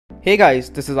Hey guys,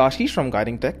 this is Ashish from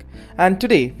Guiding Tech, and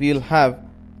today we'll have a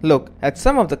look at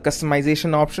some of the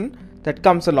customization option that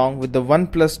comes along with the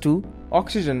OnePlus 2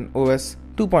 Oxygen OS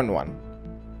 2.1.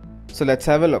 So let's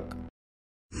have a look.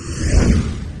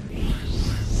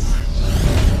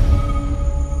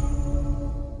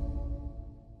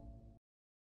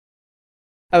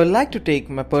 I would like to take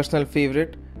my personal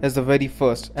favorite as the very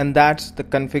first, and that's the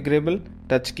configurable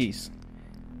touch keys.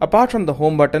 Apart from the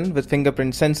home button with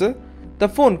fingerprint sensor, the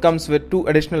phone comes with 2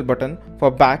 additional buttons for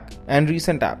back and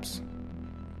recent apps.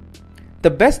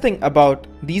 The best thing about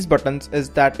these buttons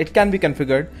is that it can be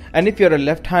configured, and if you're a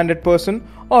left-handed person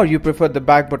or you prefer the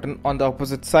back button on the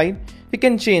opposite side, you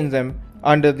can change them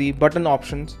under the button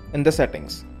options in the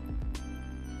settings.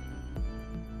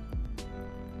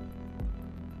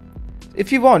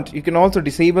 If you want, you can also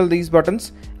disable these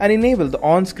buttons and enable the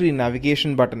on-screen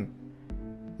navigation button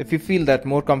if you feel that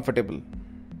more comfortable.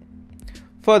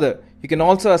 Further, you can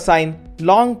also assign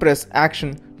long press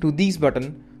action to these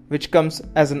buttons, which comes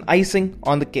as an icing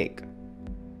on the cake.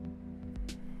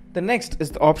 The next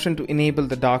is the option to enable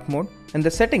the dark mode, and the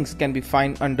settings can be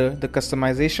found under the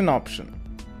customization option.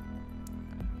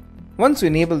 Once you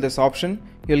enable this option,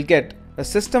 you'll get a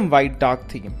system-wide dark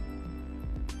theme.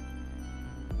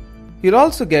 You'll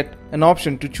also get an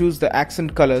option to choose the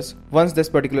accent colors once this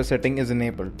particular setting is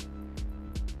enabled.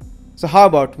 So how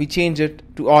about we change it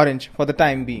to orange for the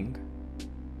time being.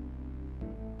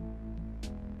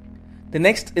 The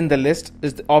next in the list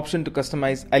is the option to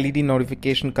customize LED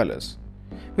notification colors,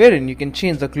 wherein you can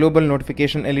change the global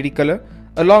notification LED color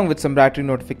along with some battery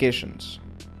notifications.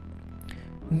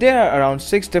 There are around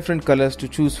 6 different colors to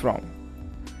choose from.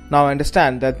 Now I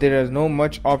understand that there are no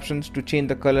much options to change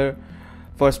the color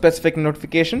for a specific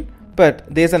notification, but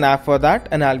there's an app for that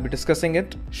and I'll be discussing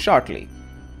it shortly.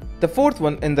 The fourth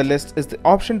one in the list is the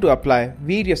option to apply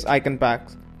various icon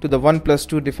packs to the OnePlus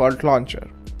 2 default launcher.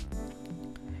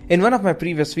 In one of my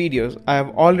previous videos, I have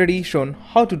already shown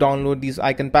how to download these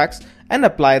icon packs and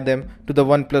apply them to the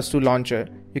OnePlus 2 launcher.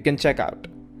 You can check out.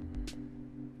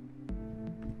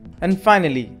 And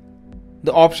finally,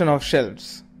 the option of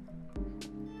shelves.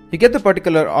 You get the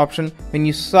particular option when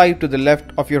you swipe to the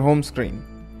left of your home screen.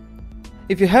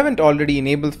 If you haven't already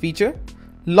enabled the feature,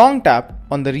 long tap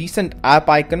on the recent app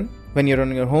icon when you're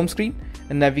on your home screen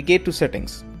and navigate to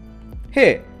settings.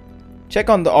 Here, check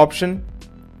on the option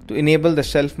to enable the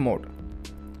shelf mode.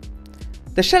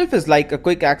 The shelf is like a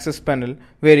quick access panel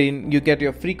wherein you get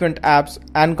your frequent apps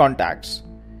and contacts.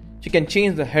 You can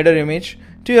change the header image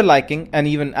to your liking and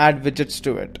even add widgets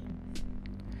to it.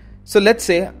 So let's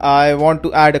say I want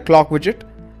to add a clock widget.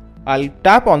 I'll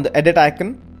tap on the edit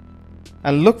icon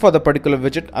and look for the particular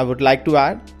widget I would like to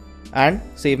add and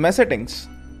save my settings.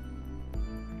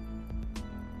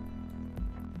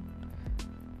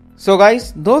 So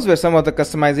guys, those were some of the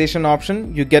customization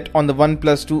options you get on the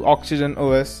OnePlus 2 Oxygen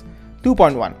OS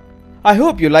 2.1. I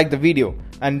hope you liked the video,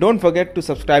 and don't forget to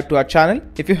subscribe to our channel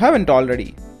if you haven't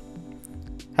already.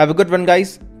 Have a good one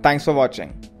guys, thanks for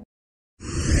watching.